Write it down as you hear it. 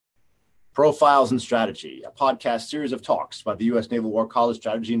Profiles and Strategy, a podcast series of talks by the U.S. Naval War College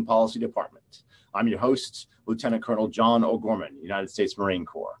Strategy and Policy Department. I'm your host, Lieutenant Colonel John O'Gorman, United States Marine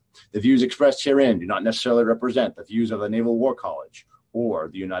Corps. The views expressed herein do not necessarily represent the views of the Naval War College or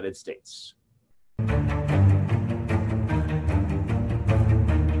the United States.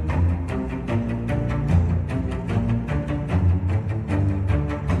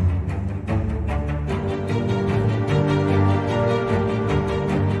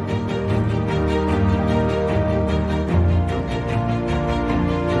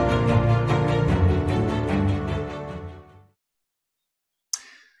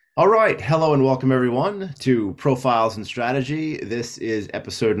 All right. Hello and welcome, everyone, to Profiles and Strategy. This is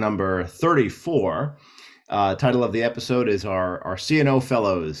episode number 34. Title of the episode is our CNO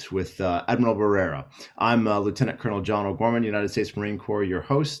Fellows with Admiral Barrera. I'm Lieutenant Colonel John O'Gorman, United States Marine Corps, your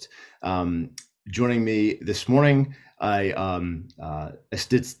host. Joining me this morning, a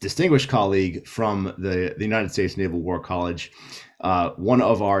distinguished colleague from the United States Naval War College, one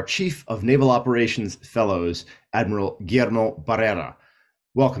of our Chief of Naval Operations Fellows, Admiral Guillermo Barrera.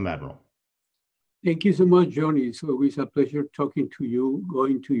 Welcome, Admiral. Thank you so much, Johnny. It's always a pleasure talking to you,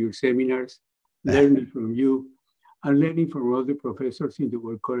 going to your seminars, learning from you, and learning from all the professors in the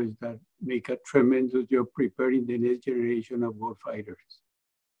War College that make a tremendous job preparing the next generation of warfighters.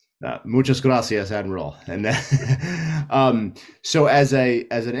 Muchas gracias, Admiral. And so as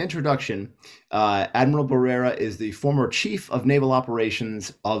an introduction, Admiral Barrera is the former Chief of Naval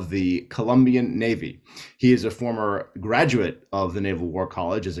Operations of the Colombian Navy. He is a former graduate of the Naval War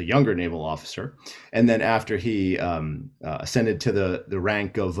College as a younger naval officer. And then after he ascended to the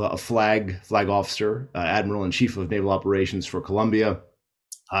rank of a flag officer, Admiral and Chief of Naval Operations for Colombia,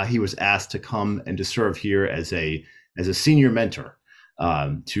 he was asked to come and to serve here as a senior mentor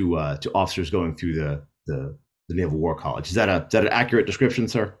to officers going through the Naval War College. Is that an accurate description,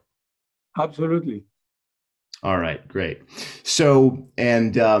 sir? Absolutely. All right, great. So,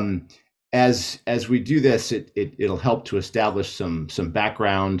 and as we do this, it'll help to establish some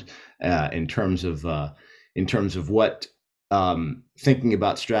background in terms of what thinking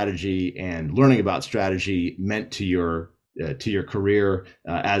about strategy and learning about strategy meant to your career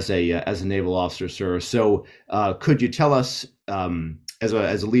as a naval officer, sir. So, could you tell us, as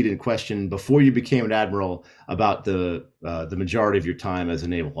a lead-in question, before you became an admiral, about the majority of your time as a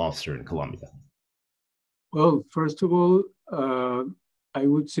naval officer in Colombia? Well, first of all, I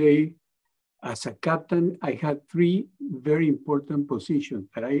would say, as a captain, I had three very important positions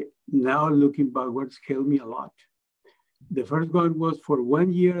that I, now looking backwards, helped me a lot. The first one was, for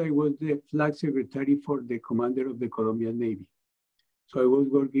 1 year, I was the flag secretary for the commander of the Colombian Navy. So I was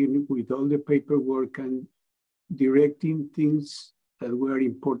working with all the paperwork and directing things that were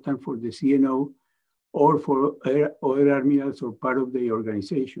important for the CNO or for other admirals or part of the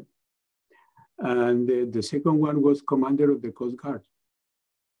organization. And the second one was commander of the Coast Guard.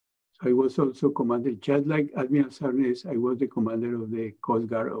 So I was also commander, just like Admiral Sarnes, I was the commander of the Coast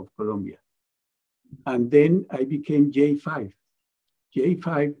Guard of Colombia. And then I became J5.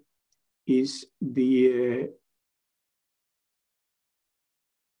 J5 is the...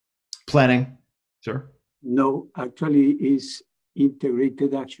 Planning, sir? No, actually is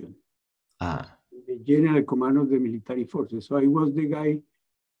integrated action. The general command of the military forces. So I was the guy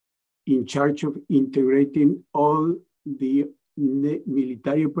in charge of integrating all the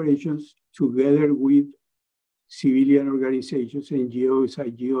military operations together with civilian organizations, NGOs,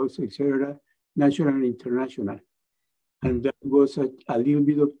 IGOs, etc., national and international. And that was a little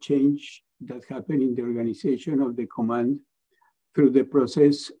bit of change that happened in the organization of the command through the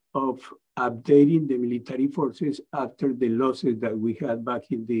process of updating the military forces after the losses that we had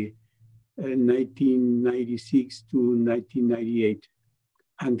back in the 1996 to 1998,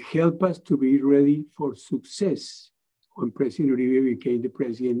 and help us to be ready for success when President Uribe became the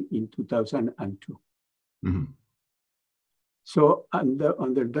president in 2002. Mm-hmm. So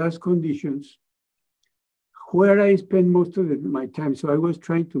under those conditions, where I spend most of my time, so I was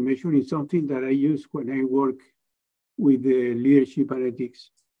trying to measure in something that I use when I work with the leadership and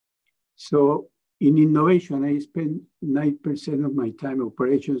ethics. So in innovation, I spend 9% of my time,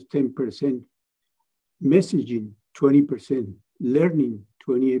 operations 10%, messaging 20%, learning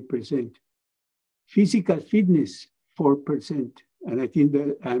 28%, physical fitness 4%, and I think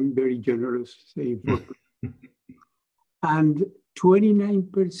that I'm very generous saying 4%, and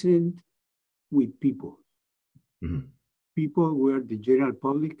 29% with people. Mm-hmm. People were the general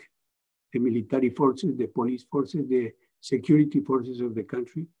public, the military forces, the police forces, the security forces of the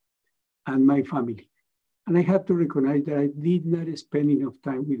country, and my family. And I have to recognize that I did not spend enough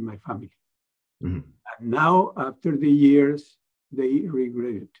time with my family. Mm-hmm. And now, after the years, they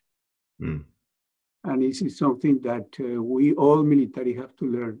regret it. Mm. And this is something that we all military have to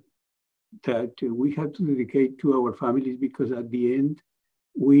learn, that we have to dedicate to our families, because at the end,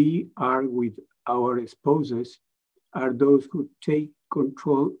 we are with our spouses, are those who take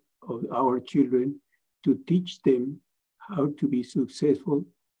control of our children to teach them how to be successful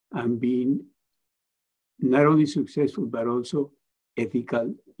and being not only successful, but also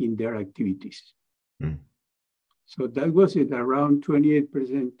ethical in their activities. Mm. So that was it, around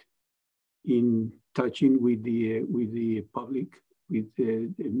 28% in touching with the public, with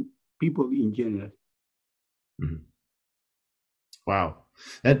the people in general. Mm. Wow,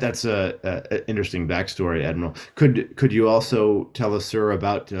 that's a interesting backstory, Admiral. Could you also tell us, sir,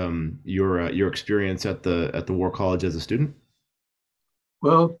 about your experience at the War College as a student?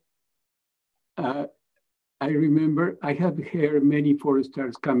 Well, I remember I have heard many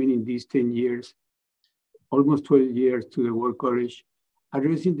foresters coming in these 10 years, almost 12 years to the War College,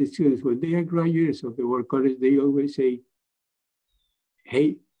 addressing the students. When they are graduates of the War College, they always say,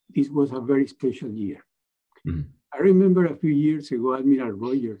 hey, this was a very special year. Mm-hmm. I remember a few years ago, Admiral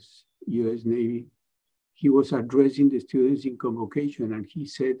Rogers, US Navy, he was addressing the students in convocation, and he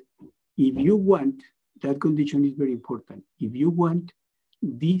said, if you want, that condition is very important. If you want,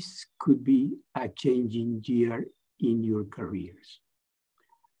 this could be a changing year in your careers.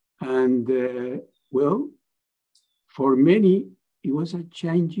 And well, for many, it was a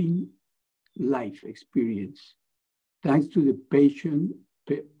changing life experience, thanks to the passion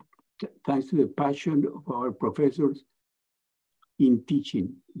of our professors in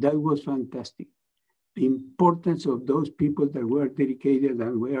teaching. That was fantastic. The importance of those people that were dedicated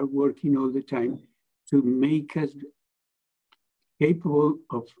and were working all the time to make us capable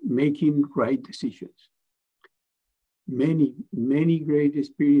of making right decisions. Many, many great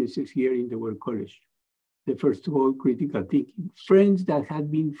experiences here in the War College. The first of all, critical thinking. Friends that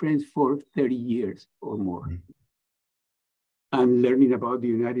had been friends for 30 years or more. Mm-hmm. And learning about the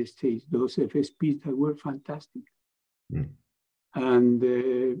United States, those FSPs that were fantastic. Mm-hmm. And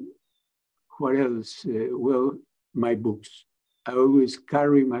what else? Well, my books. I always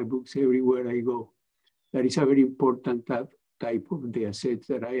carry my books everywhere I go. That is a very important type of the assets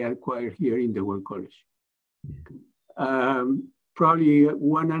that I acquired here in the War College. Probably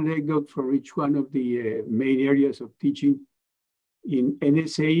one anecdote for each one of the main areas of teaching. In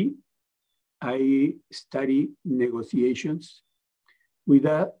NSA, I study negotiations with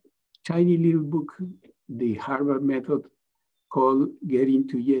a tiny little book, the Harvard method, called Getting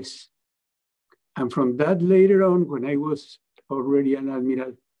to Yes. And from that later on, when I was already an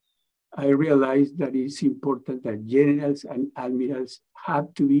admiral, I realized that it's important that generals and admirals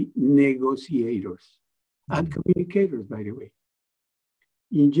have to be negotiators and communicators, by the way.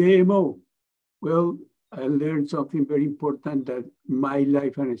 In JMO, well, I learned something very important that my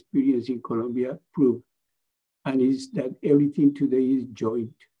life and experience in Colombia proved, and is that everything today is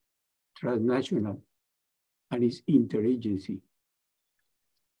joint, transnational, and is interagency.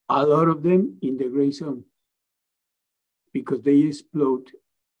 A lot of them in the gray zone, because they explode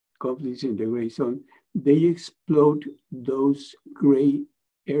conflicts in the gray zone. They explode those gray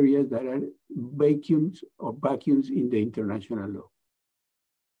areas that are vacuums in the international law.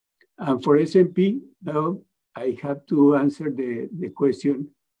 And for SMP, now I have to answer the question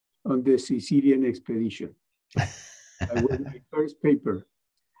on the Sicilian expedition. I was my first paper.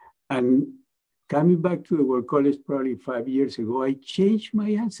 And coming back to the War College probably 5 years ago, I changed my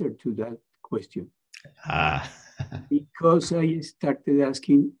answer to that question. Because I started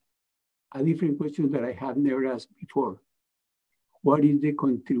asking a different question that I had never asked before. What is the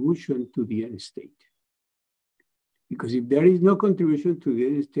contribution to the end state? Because if there is no contribution to the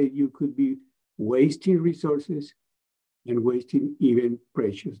end state, you could be wasting resources and wasting even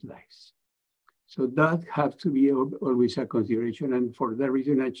precious lives. So that has to be always a consideration. And for that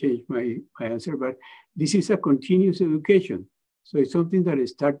reason, I changed my answer. But this is a continuous education. So it's something that I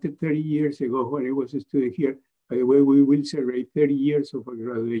started 30 years ago when I was a student here. By the way, we will celebrate 30 years of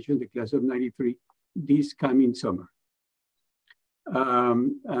graduation, the class of 93, this coming summer.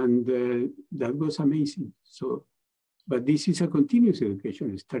 That was amazing. So, but this is a continuous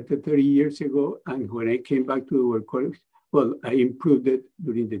education. It started 30 years ago, and when I came back to the War College, well, I improved it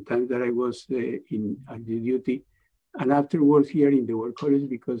during the time that I was in active duty, and afterwards here in the War College,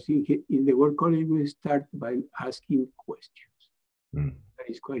 because in the War College we start by asking questions. That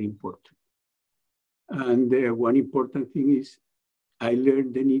is quite important. And one important thing is I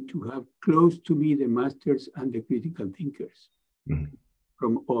learned the need to have close to me the masters and the critical thinkers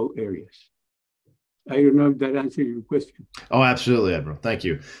from all areas. I don't know if that answers your question. Oh, absolutely, Admiral. Thank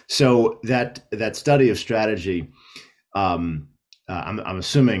you. So that study of strategy I'm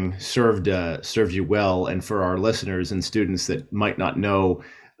assuming served you well. And for our listeners and students that might not know,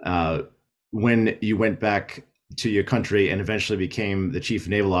 when you went back to your country and eventually became the chief of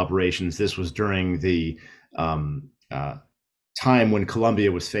naval operations, this was during the time when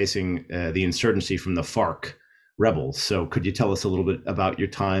Colombia was facing the insurgency from the FARC rebels. So could you tell us a little bit about your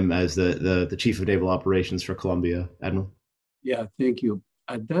time as the chief of naval operations for Colombia, Admiral? Yeah, thank you.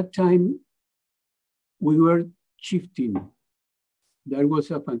 At that time, we were shifting. That was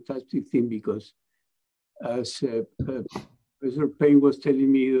a fantastic thing because, as Professor Payne was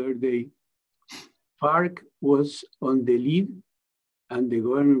telling me the other day, FARC was on the lead and the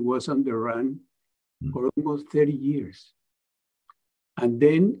government was on the run for almost 30 years. And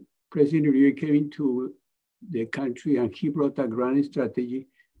then President Uribe came into the country and he brought a grand strategy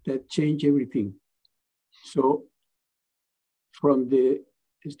that changed everything. So from the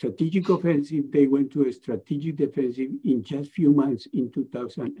strategic offensive, they went to a strategic defensive in just few months in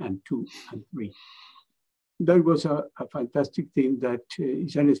 2002 and 3. That was a fantastic thing that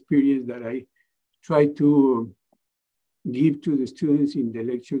is an experience that I try to give to the students in the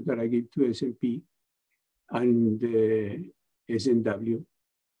lectures that I give to SMP and SNW,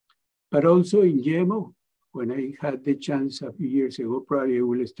 but also in GMO. When I had the chance a few years ago, probably I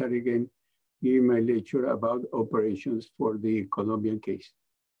will start again giving my lecture about operations for the Colombian case.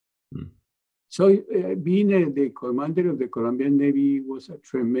 So being the commander of the Colombian Navy was a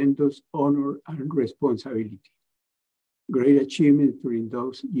tremendous honor and responsibility. Great achievement during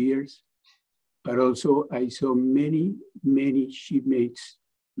those years, but also I saw many, many shipmates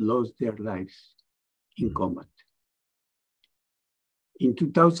lost their lives in combat. In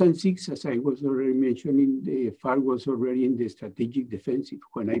 2006, as I was already mentioning, the FARC was already in the strategic defensive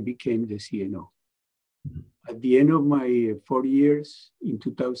when I became the CNO. At the end of my 4 years in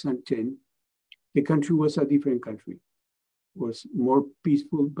 2010, the country was a different country. It was more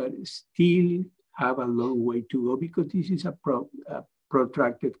peaceful, but still have a long way to go because this is a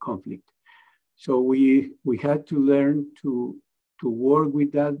protracted conflict. So we had to learn to work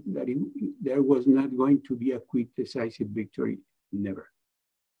with that there was not going to be a quick, decisive victory, never.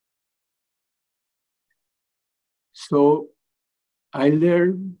 So I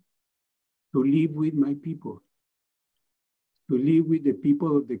learned to live with my people, to live with the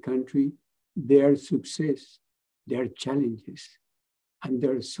people of the country, their success, their challenges, and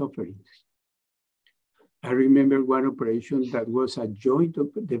their sufferings. I remember one operation that was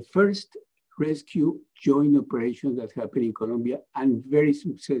the first rescue joint operation that happened in Colombia and very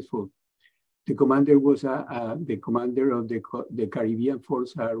successful. The commander was the commander of the Caribbean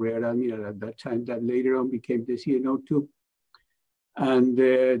Force, Rear Admiral at that time, that later on became the CNO too. And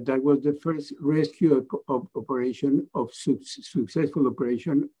that was the first rescue operation of successful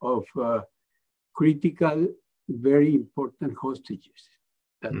operation of critical, very important hostages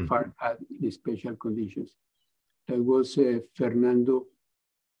that FARC had in special conditions. That was Fernando,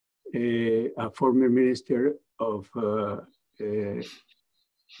 a former minister of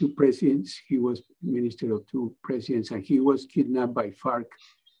 2 presidents. He was minister of 2 presidents, and he was kidnapped by FARC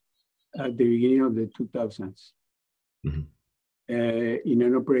at the beginning of the 2000s. In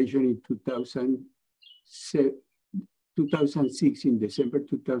an operation in 2006, in December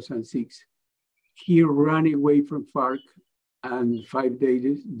 2006, he ran away from FARC, and 5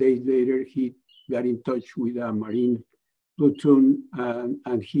 days later, he got in touch with a Marine platoon,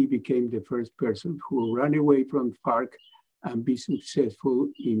 and he became the first person who ran away from FARC and be successful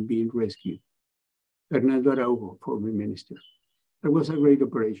in being rescued. Fernando Araujo, former minister. That was a great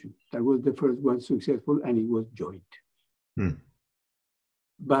operation. That was the first one successful, and it was joint.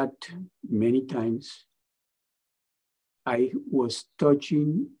 But many times, I was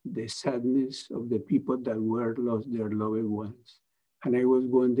touching the sadness of the people that were lost their loved ones. And I was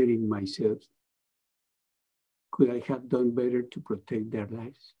wondering myself, could I have done better to protect their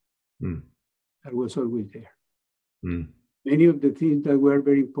lives? That was always there. Many of the things that were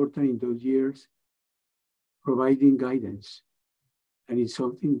very important in those years, providing guidance. And it's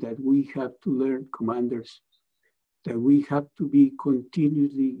something that we have to learn, commanders, that we have to be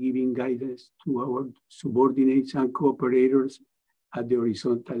continuously giving guidance to our subordinates and cooperators at the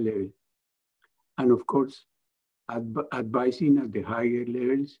horizontal level. And of course, advising at the higher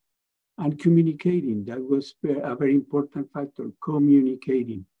levels and communicating. That was a very important factor,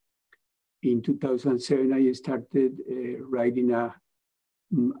 communicating. In 2007, I started writing a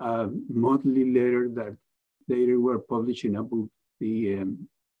monthly letter that later were published in a book, the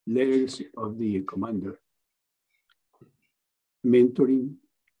letters of the commander. Mentoring,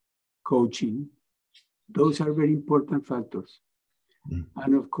 coaching, those are very important factors.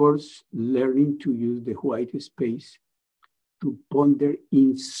 And of course, learning to use the white space to ponder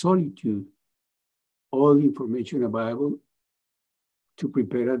in solitude all information available, to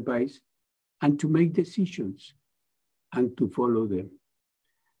prepare advice, and to make decisions and to follow them.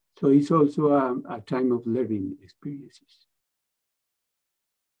 So it's also a time of learning experiences.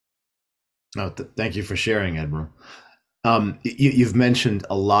 Oh, thank you for sharing, Admiral. You've mentioned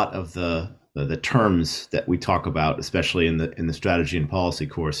a lot of the terms that we talk about, especially in the strategy and policy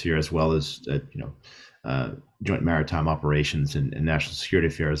course here, as well as joint maritime operations and national security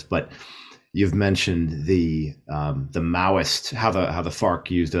affairs. But you've mentioned the Maoist, how the FARC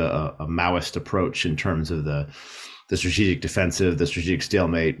used a Maoist approach in terms of the strategic defensive, the strategic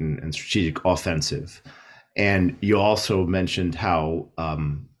stalemate, and strategic offensive. And you also mentioned how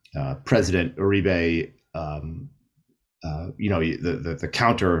President Uribe, the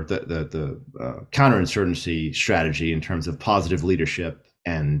counterinsurgency strategy in terms of positive leadership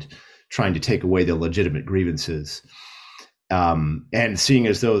and trying to take away the legitimate grievances. And seeing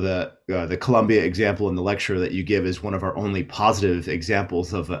as though the Colombia example in the lecture that you give is one of our only positive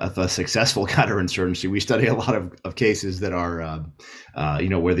examples of a successful counterinsurgency, we study a lot of cases that are,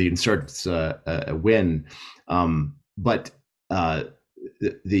 where the insurgents win. But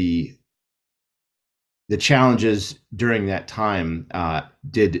the challenges during that time,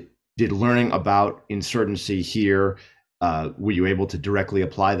 did learning about insurgency here, were you able to directly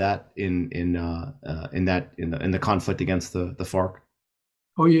apply that in the conflict against the FARC?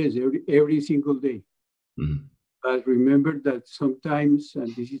 Oh yes, every single day. Mm-hmm. But remember that sometimes,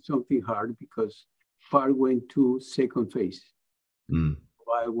 and this is something hard because FARC went to second phase,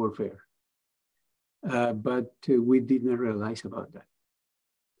 wild warfare. But we did not realize about that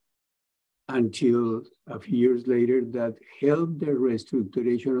until a few years later that helped the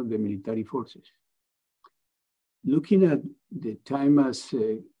restructuration of the military forces. Looking at the time as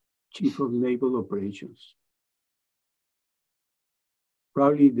Chief of Naval Operations,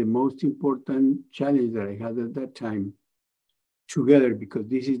 probably the most important challenge that I had at that time, together, because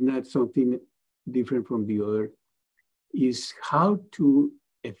this is not something different from the other, is how to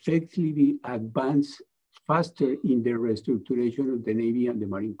effectively advance faster in the restructuration of the Navy and the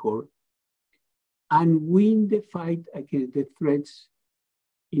Marine Corps and win the fight against the threats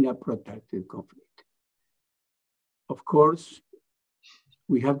in a protracted conflict. Of course,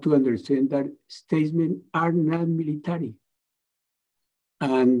 we have to understand that statesmen are not military.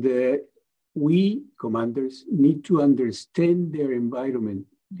 And we, commanders, need to understand their environment,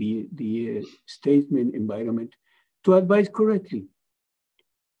 the statesman environment, to advise correctly.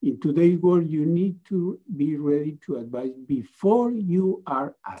 In today's world, you need to be ready to advise before you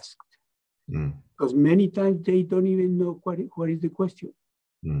are asked. Because many times they don't even know what is the question.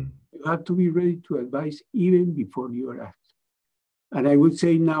 You have to be ready to advise even before you are asked. And I would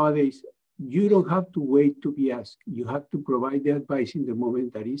say nowadays, you don't have to wait to be asked. You have to provide the advice in the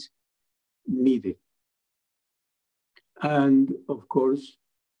moment that is needed. And of course,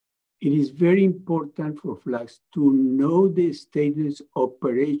 it is very important for flags to know the statement's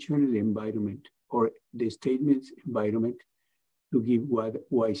operational environment or the statement's environment to give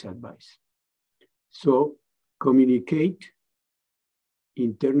wise advice. So communicate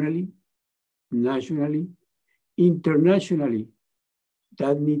internally, nationally, internationally.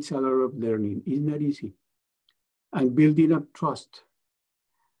 That needs a lot of learning. It's not easy. And building up trust,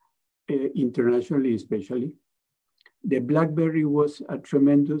 internationally especially. The BlackBerry was a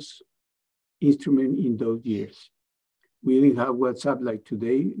tremendous instrument in those years. We didn't have WhatsApp like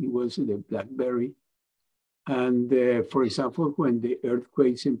today. It was the BlackBerry. And for example, when the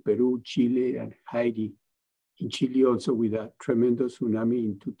earthquakes in Peru, Chile, and Haiti, in Chile also with a tremendous tsunami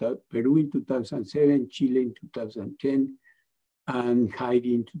in Peru in 2007, Chile in 2010, and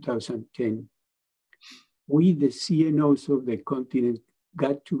Haiti in 2010. We, the CNOs of the continent,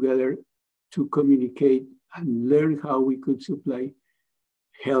 got together to communicate and learn how we could supply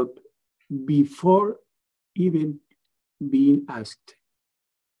help before even being asked.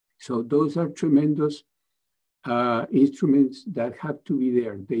 So those are tremendous instruments that have to be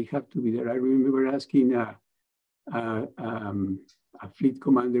there. They have to be there. I remember asking a fleet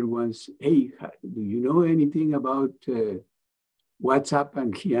commander once, hey, do you know anything about WhatsApp?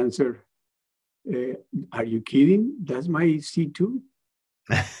 And he answered, are you kidding? That's my C2.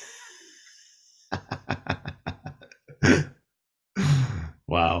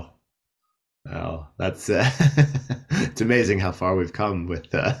 Wow. Well, that's it's amazing how far we've come with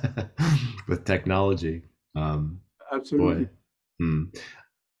technology. Absolutely.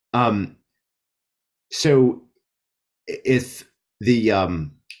 So if the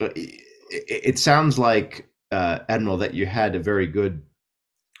it sounds like Admiral that you had a very good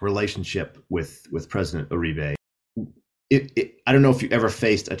relationship with President Uribe. I don't know if you ever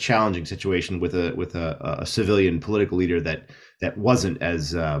faced a challenging situation with a civilian political leader that wasn't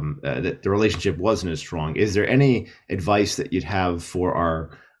as that the relationship wasn't as strong. Is there any advice that you'd have for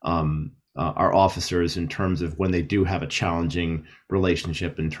our officers in terms of when they do have a challenging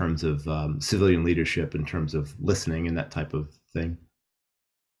relationship in terms of civilian leadership, in terms of listening and that type of thing?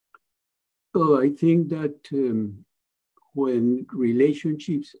 Oh, I think that when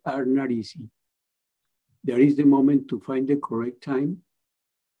relationships are not easy, there is the moment to find the correct time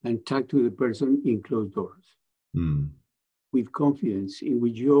and talk to the person in closed doors with confidence, in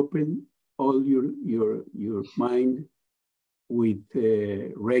which you open all your mind with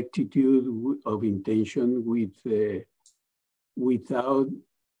rectitude of intention, without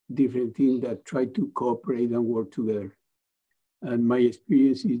different things that try to cooperate and work together. And my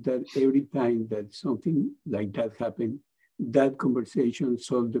experience is that every time that something like that happened, that conversation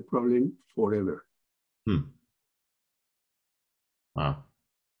solved the problem forever. Wow.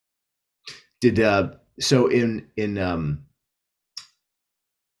 Did so in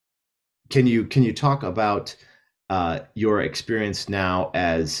can you talk about your experience now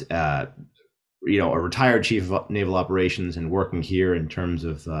as a retired chief of naval operations and working here in terms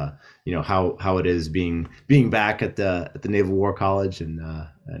of how it is being back at the Naval War College and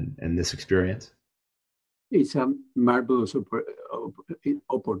this experience? It's a marvelous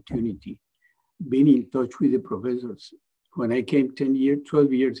opportunity. Being in touch with the professors. When I came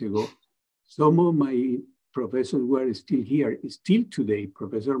 12 years ago, some of my professors were still here, still today.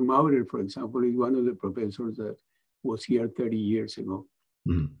 Professor Maurer, for example, is one of the professors that was here 30 years ago.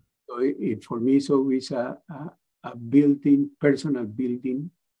 So for me, it's always a personal building,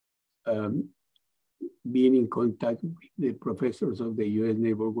 being in contact with the professors of the U.S.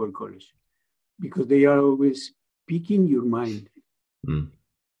 Naval War College, because they are always picking your mind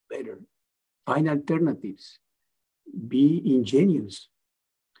better, find alternatives, be ingenious.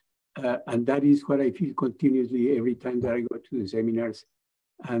 And that is what I feel continuously every time that I go to the seminars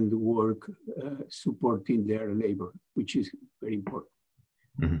and work supporting their labor, which is very important.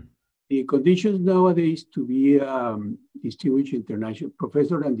 The conditions nowadays to be a distinguished international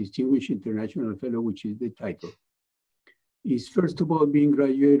professor and distinguished international fellow, which is the title, is first of all being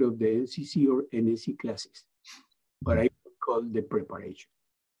graduate of the NCC or NSC classes, what I call the preparation.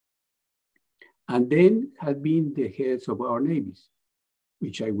 And then have been the heads of our navies,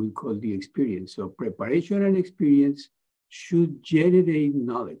 which I will call the experience. So preparation and experience should generate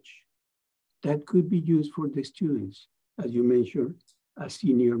knowledge that could be used for the students, as you mentioned, as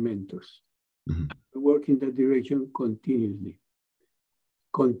senior mentors. We work in that direction continuously,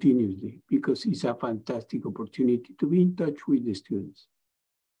 because it's a fantastic opportunity to be in touch with the students.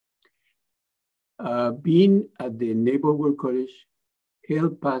 Being at the Naval War College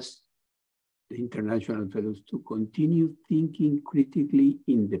helped us, the international fellows, to continue thinking critically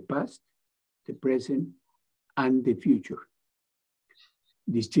in the past, the present, and the future.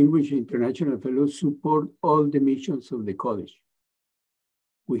 Distinguished international fellows support all the missions of the college.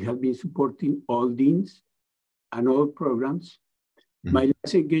 We have been supporting all deans and all programs. My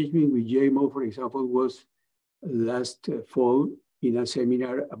last engagement with JMO, for example, was last fall in a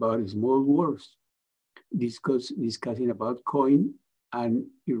seminar about small wars, discussing about COIN and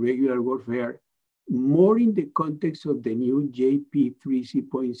irregular warfare, more in the context of the new JP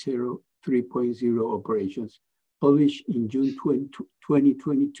 3.0 operations published in June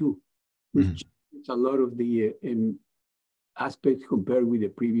 2022, which is a lot of the aspects compared with the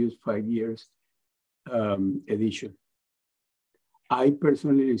previous 5 years edition. I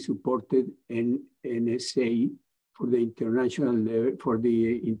personally supported an NSA for the international level, for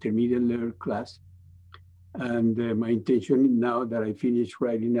the intermediate level class. And my intention now that I finished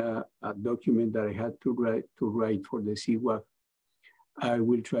writing a document that I had to write for the CWAC, I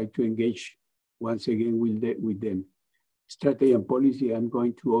will try to engage once again with them. Strategy and policy, I'm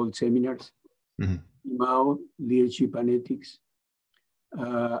going to all seminars. Mao, leadership and ethics.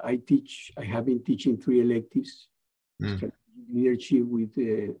 I have been teaching 3 electives. Strategic leadership with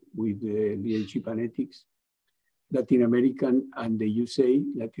leadership and ethics. Latin American and the USA,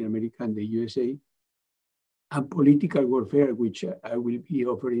 and political warfare, which I will be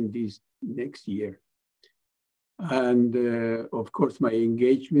offering this next year. And of course, my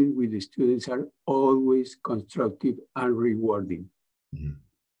engagement with the students are always constructive and rewarding.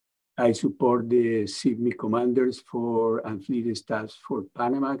 I support the SIGMI commanders and fleet staffs for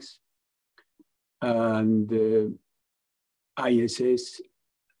Panamax and ISS,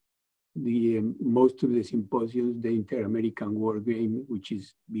 most of the symposiums, the Inter-American War Game, which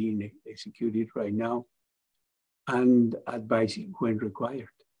is being executed right now, and advising when required.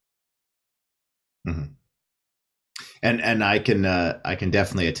 And I can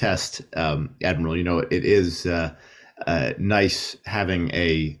definitely attest, Admiral. You know, it is nice having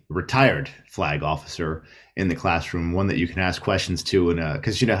a retired flag officer in the classroom, one that you can ask questions to, and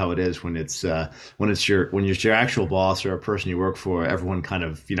because you know how it is when it's your actual boss or a person you work for, everyone kind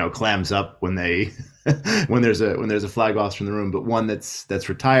of clams up when they when there's a flag officer in the room, but one that's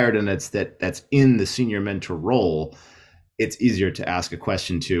retired and that's in the senior mentor role, it's easier to ask a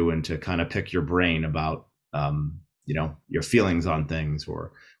question to and to kind of pick your brain about your feelings on things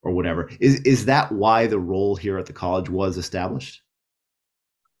or whatever. Is that why the role here at the college was established?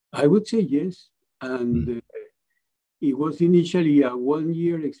 I would say yes. And it was initially a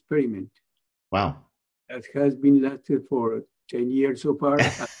 1-year experiment. Wow. That has been lasted for 10 years so far.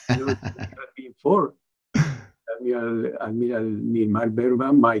 And it has been 4. Admiral Nirmal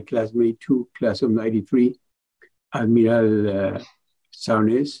Berba, my classmate too, class of 93. Admiral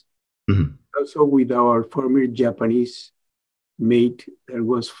Sarnes. Mm-hmm. Also with our former Japanese mate that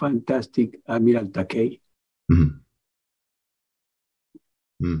was fantastic, Admiral Takei. Mm-hmm.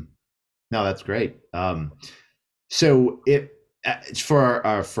 No, that's great. So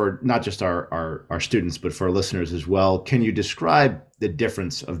for not just our students, but for our listeners as well, can you describe the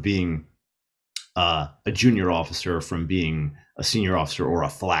difference of being a junior officer from being a senior officer or a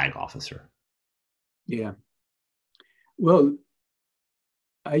flag officer? Yeah. Well,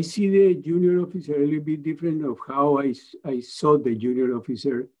 I see the junior officer a little bit different of how I saw the junior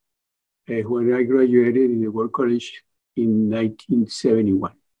officer when I graduated in the War College in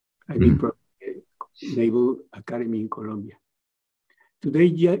 1971. I mean, Naval Academy in Colombia. Today,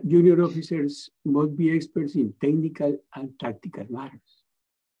 junior officers must be experts in technical and tactical matters.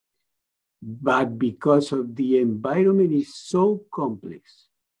 But because of the environment is so complex,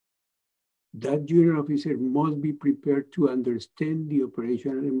 that junior officer must be prepared to understand the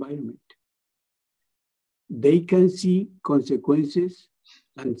operational environment. They can see consequences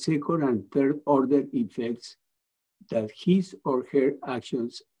and second and third order effects that his or her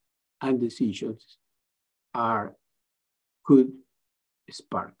actions and decisions could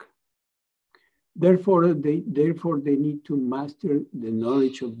spark. Therefore, they need to master the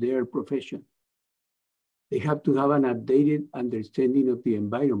knowledge of their profession. They have to have an updated understanding of the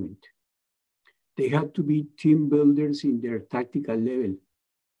environment. They have to be team builders in their tactical level.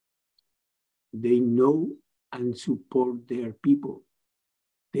 They know and support their people.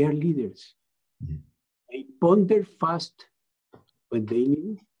 They are leaders. Mm-hmm. They ponder fast when they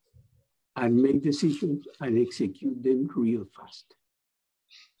need and make decisions and execute them real fast.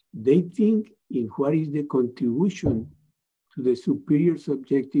 They think in what is the contribution to the superior's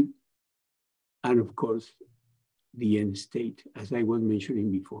objective and, of course, the end state, as I was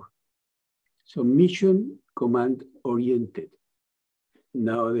mentioning before. So mission command oriented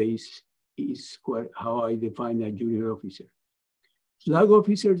nowadays is how I define a junior officer. Flag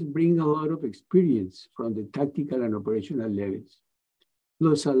officers bring a lot of experience from the tactical and operational levels,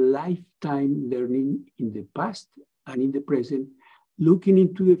 plus a lifetime learning in the past and in the present, looking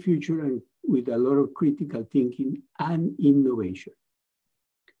into the future and with a lot of critical thinking and innovation.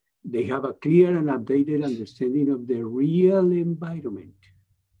 They have a clear and updated understanding of the real environment.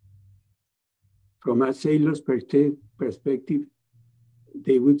 From a sailor's perspective,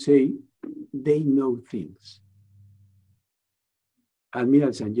 they would say they know things.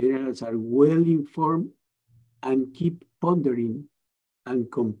 Admirals and generals are well informed and keep pondering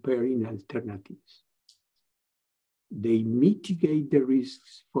and comparing alternatives. They mitigate the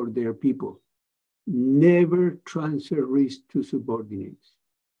risks for their people, never transfer risk to subordinates.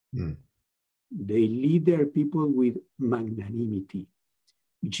 Mm. They lead their people with magnanimity,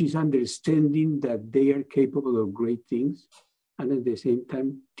 which is understanding that they are capable of great things and at the same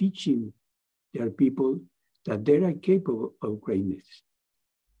time teaching their people that they are capable of greatness,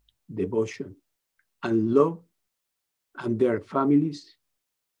 devotion, and love, and their families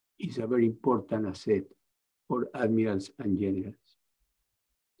is a very important asset for admirals and generals.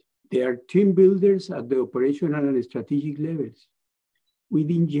 They are team builders at the operational and strategic levels with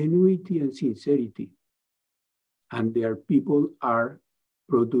ingenuity and sincerity, and their people are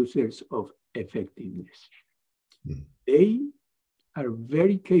producers of effectiveness. Mm. They are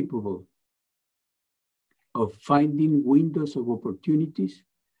very capable of finding windows of opportunities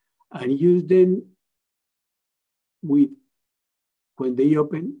and use them when they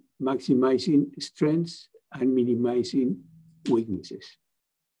open, maximizing strengths and minimizing weaknesses.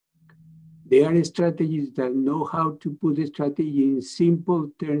 They are strategists that know how to put a strategy in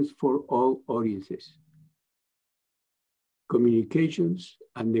simple terms for all audiences, communications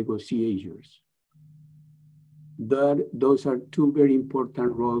and negotiations. Those are two very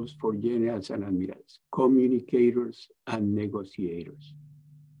important roles for generals and admirals, communicators and negotiators.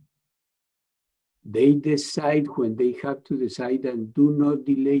 They decide when they have to decide and do not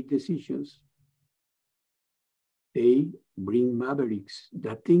delay decisions. They bring mavericks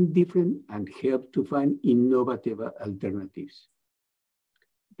that think different and help to find innovative alternatives.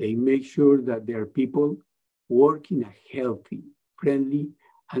 They make sure that their people work in a healthy, friendly,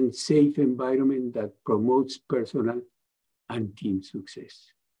 and safe environment that promotes personal and team success.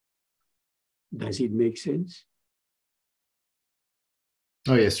 Does it make sense?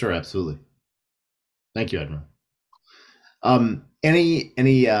 Oh, yes, sir, absolutely. Thank you, Admiral. Any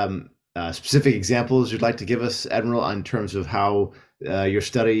specific examples you'd like to give us, Admiral, in terms of how your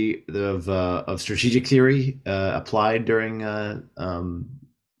study of strategic theory applied during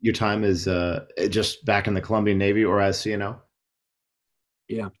your time as just back in the Colombian Navy or as CNO?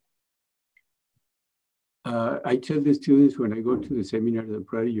 Yeah. I tell the students when I go to the seminar,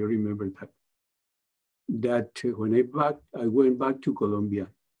 probably you remember that when I went back to Colombia,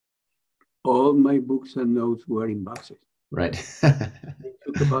 all my books and notes were in boxes. Right. It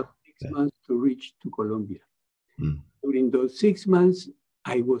took about 6 months to reach to Colombia. During those 6 months,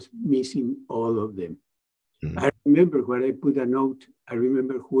 I was missing all of them. I remember when I put a note, I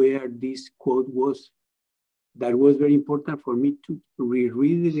remember where this quote was. That was very important for me to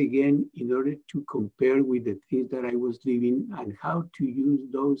reread it again in order to compare with the things that I was living and how to use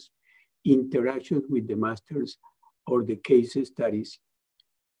those interactions with the masters or the case studies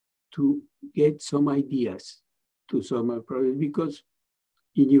to get some ideas to solve my problems. Because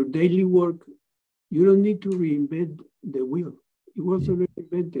in your daily work, you don't need to reinvent the wheel. It was already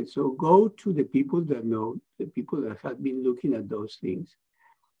invented. So go to the people that know, the people that have been looking at those things.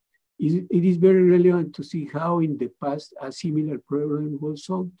 It is very relevant to see how in the past a similar problem was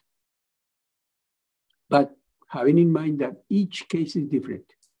solved. But having in mind that each case is different,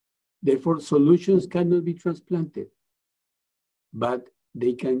 therefore solutions cannot be transplanted, but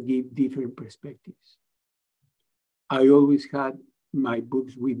they can give different perspectives. I always had my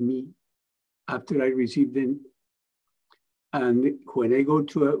books with me after I received them. And when I go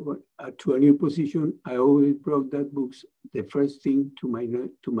to a new position, I always brought that books the first thing to my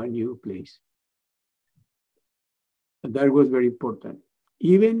new place. And that was very important.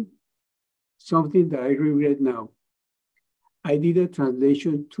 Even something that I regret now, I did a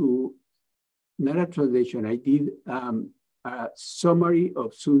translation to, not a translation, I did a summary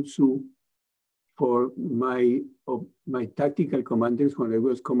of Sun Tzu for my tactical commanders when I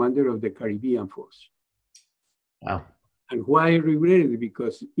was commander of the Caribbean Force. Wow. And why I regretted it?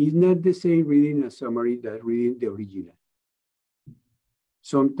 Because it's not the same reading a summary that reading the original.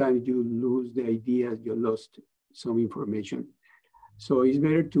 Sometimes you lose the ideas, you lost some information. So it's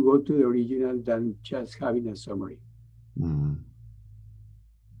better to go to the original than just having a summary.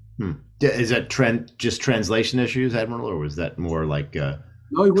 Is that just translation issues, Admiral, or was that more like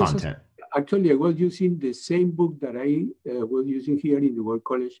no, it was content? Actually, I was using the same book that I was using here in the World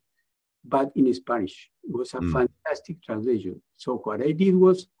College, but in Spanish. It was a fantastic translation. So what I did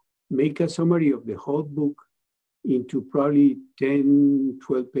was make a summary of the whole book into probably 10,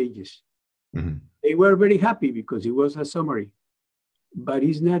 12 pages. They were very happy because it was a summary, but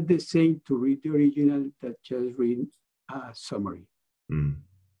it's not the same to read the original that just read a summary.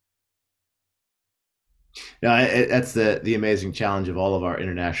 Yeah, that's the amazing challenge of all of our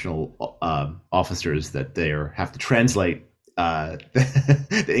international officers, that they have to translate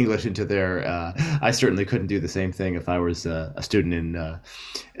the English into their. I certainly couldn't do the same thing if I was a student in,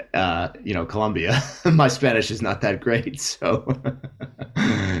 Colombia. My Spanish is not that great, so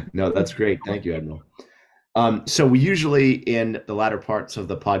no, that's great. Thank you, Admiral. So we usually, in the latter parts of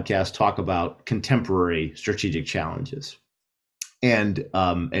the podcast, talk about contemporary strategic challenges and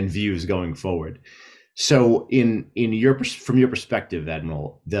views going forward. So, from your perspective,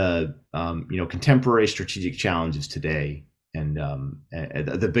 Admiral, the contemporary strategic challenges today, and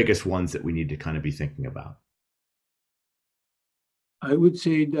the biggest ones that we need to kind of be thinking about. I would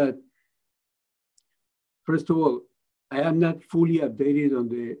say that, first of all, I am not fully updated on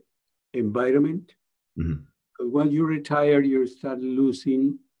the environment. Because once you retire, you start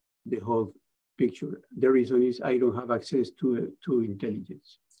losing the whole picture. The reason is I don't have access to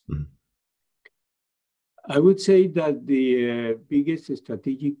intelligence. I would say that the biggest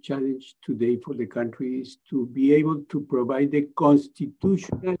strategic challenge today for the country is to be able to provide the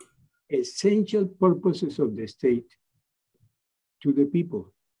constitutional essential purposes of the state to the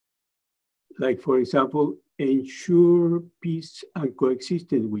people. Like, for example, ensure peace and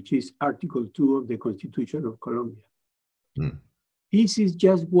coexistence, which is Article 2 of the Constitution of Colombia. This is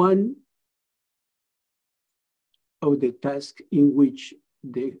just one of the task in which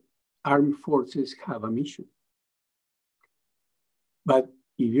the armed forces have a mission. But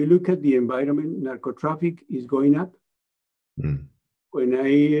if you look at the environment, narco-traffic is going up. Mm. When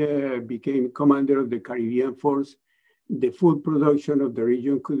I became commander of the Caribbean Force, the food production of the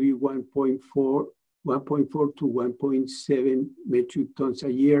region could be 1.4 to 1.7 metric tons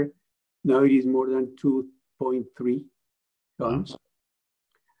a year. Now it is more than 2.3 tons.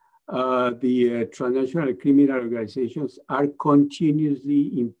 Wow. The transnational criminal organizations are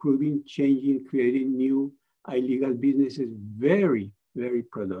continuously improving, changing, creating new illegal businesses, very, very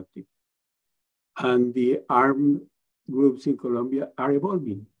productive. And the armed groups in Colombia are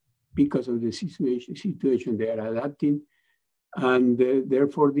evolving because of the situation. They are adapting, and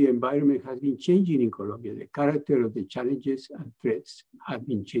therefore the environment has been changing in Colombia. The character of the challenges and threats have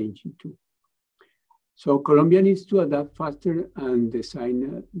been changing too. So Colombia needs to adapt faster and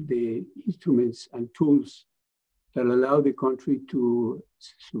design the instruments and tools that allow the country to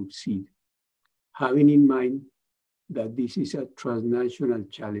succeed, having in mind that this is a transnational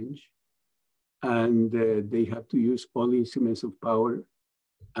challenge and they have to use all instruments of power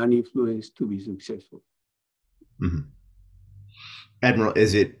and influence to be successful. Mm-hmm. Admiral,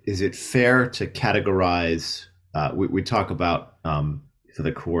 is it fair to categorize? We talk about for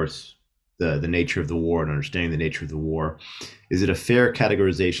the course the nature of the war and understanding the nature of the war. Is it a fair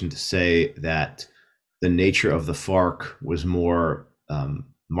categorization to say that the nature of the FARC was more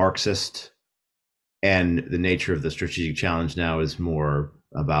Marxist, and the nature of the strategic challenge now is more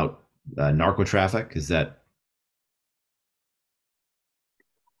about narco traffic? Is that?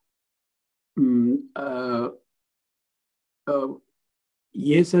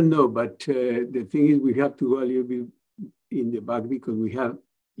 Yes and no, but the thing is we have to go a little bit in the back because we have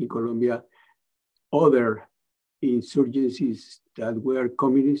in Colombia other insurgencies that were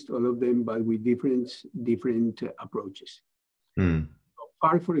communist, all of them, but with different approaches. Mm.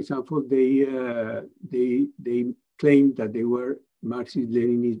 FARC, for example, they claimed that they were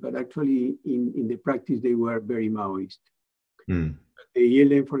Marxist-Leninist, but actually in the practice they were very Maoist. Mm. The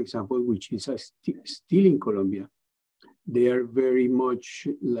ELN, for example, which is still in Colombia, they are very much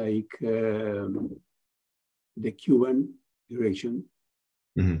like the Cuban direction.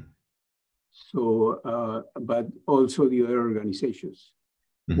 Mm-hmm. So, but also the other organizations.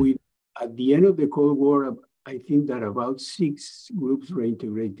 Mm-hmm. At the end of the Cold War, I think that about 6 groups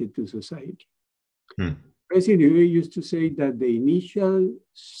reintegrated to society. Mm. President Uribe used to say that the initial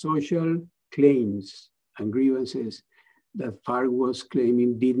social claims and grievances that FARC was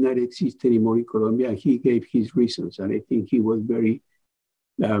claiming did not exist anymore in Colombia, and he gave his reasons. And I think he was very,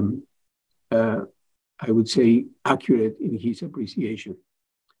 I would say, accurate in his appreciation.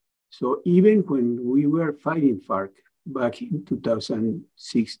 So even when we were fighting FARC back in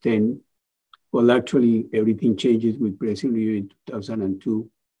 2006-10, well, actually everything changes with President Uribe in 2002,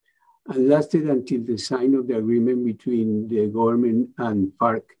 and lasted until the sign of the agreement between the government and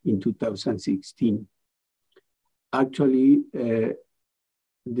FARC in 2016. Actually, the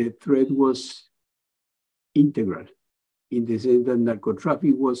threat was integral in the sense that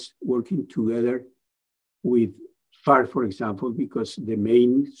narco-traffic was working together with FARC, for example, because the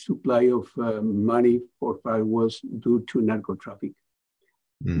main supply of money for FARC was due to narco-traffic.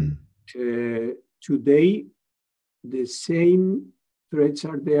 Mm. Today, the same threats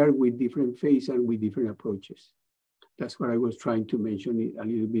are there with different phases and with different approaches. That's what I was trying to mention a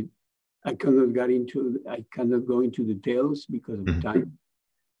little bit. I cannot go into details because of time,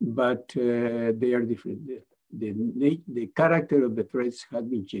 but they are different. The character of the threats has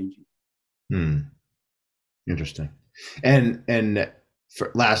been changing. Interesting. And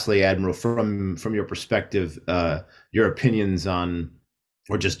lastly, Admiral, from your perspective, your opinions on,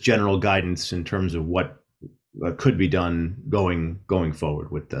 or just general guidance in terms of what could be done going forward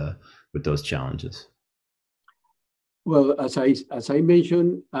with those challenges. Well, as I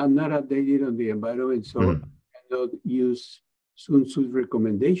mentioned, I'm not updated on the environment, so I cannot use Sun Tzu's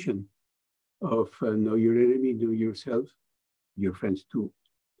recommendation of know your enemy, know yourself, your friends too,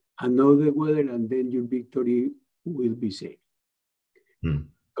 and know the weather, and then your victory will be safe.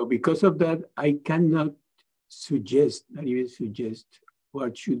 So because of that, I cannot not even suggest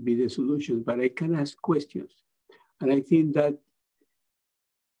what should be the solutions, but I can ask questions. And I think that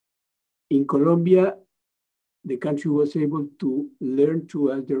in Colombia, the country was able to learn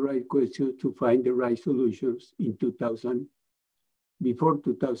to ask the right questions to find the right solutions in 2000, before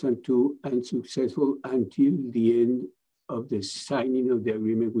 2002, and successful until the end of the signing of the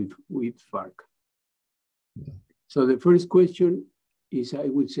agreement with FARC. Yeah. So the first question is, I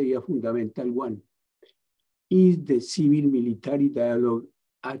would say, a fundamental one. Is the civil-military dialogue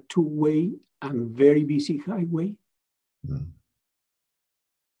a two-way and very busy highway, Mm.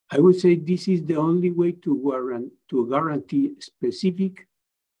 I would say this is the only way to guarantee specificity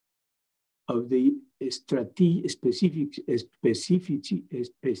of the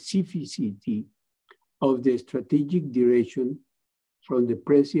specificity of the strategic direction from the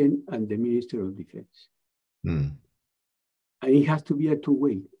President and the Minister of Defense. Mm. And it has to be a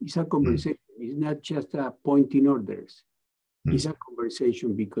two-way. It's a conversation. It's not just a pointing orders. It's a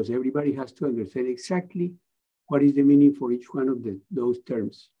conversation because everybody has to understand exactly what is the meaning for each one of those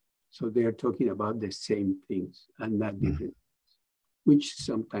terms. So they are talking about the same things and not different, which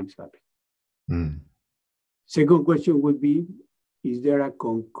sometimes happen. Second question would be, is there a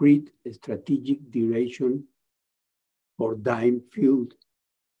concrete strategic direction for dime field,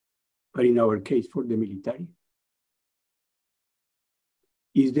 but in our case for the military?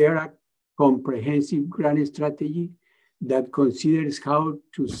 Is there a comprehensive grand strategy that considers how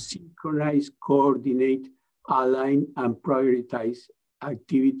to synchronize, coordinate, align, and prioritize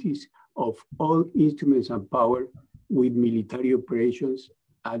activities of all instruments and power with military operations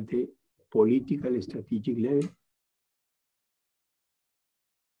at the political and strategic level?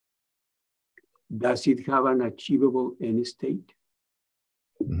 Does it have an achievable end state?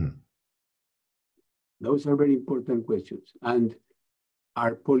 Those are very important questions. And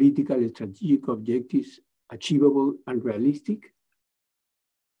are political and strategic objectives achievable and realistic?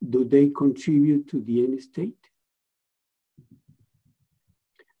 Do they contribute to the end state?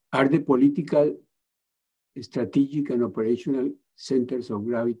 Are the political, strategic, and operational centers of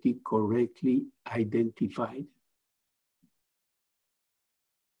gravity correctly identified?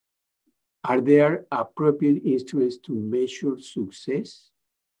 Are there appropriate instruments to measure success?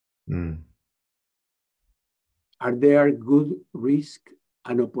 Are there good risk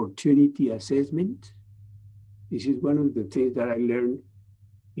and opportunity assessment? This is one of the things that I learned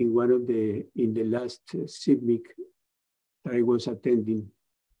in the last CIVMIC that I was attending,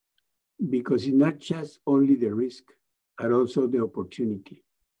 because it's not just only the risk, but also the opportunity.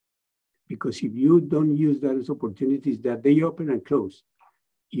 Because if you don't use those opportunities that they open and close,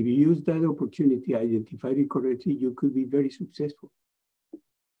 if you use that opportunity, identify it correctly, you could be very successful.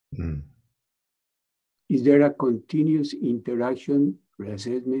 Is there a continuous interaction,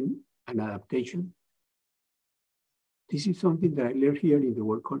 reassessment, and adaptation? This is something that I learned here in the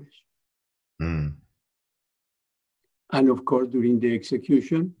War College. And of course, during the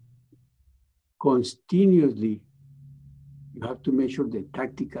execution, continuously, you have to measure the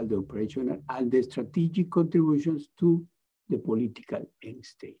tactical, the operational, and the strategic contributions to the political end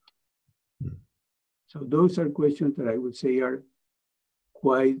state. So those are questions that I would say are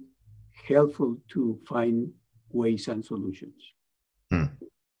quite helpful to find ways and solutions.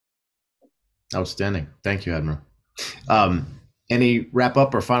 Outstanding. Thank you, Admiral. Any wrap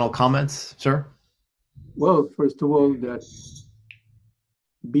up or final comments, sir? Well, first of all, that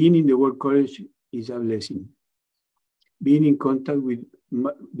being in the War College is a blessing. Being in contact with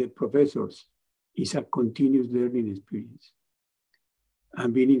the professors is a continuous learning experience.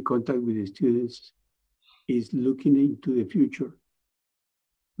 And being in contact with the students is looking into the future,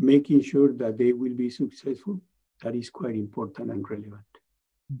 making sure that they will be successful. That is quite important and relevant.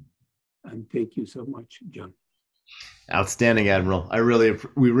 And thank you so much, John. Outstanding, Admiral.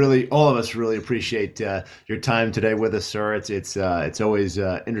 All of us really appreciate your time today with us, sir. It's always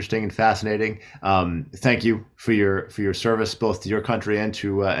interesting and fascinating. Thank you for your service, both to your country and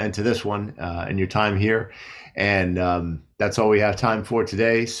to this one, and your time here. And that's all we have time for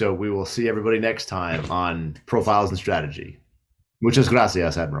today. So we will see everybody next time on Profiles and Strategy. Muchas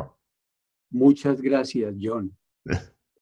gracias, Admiral. Muchas gracias, John.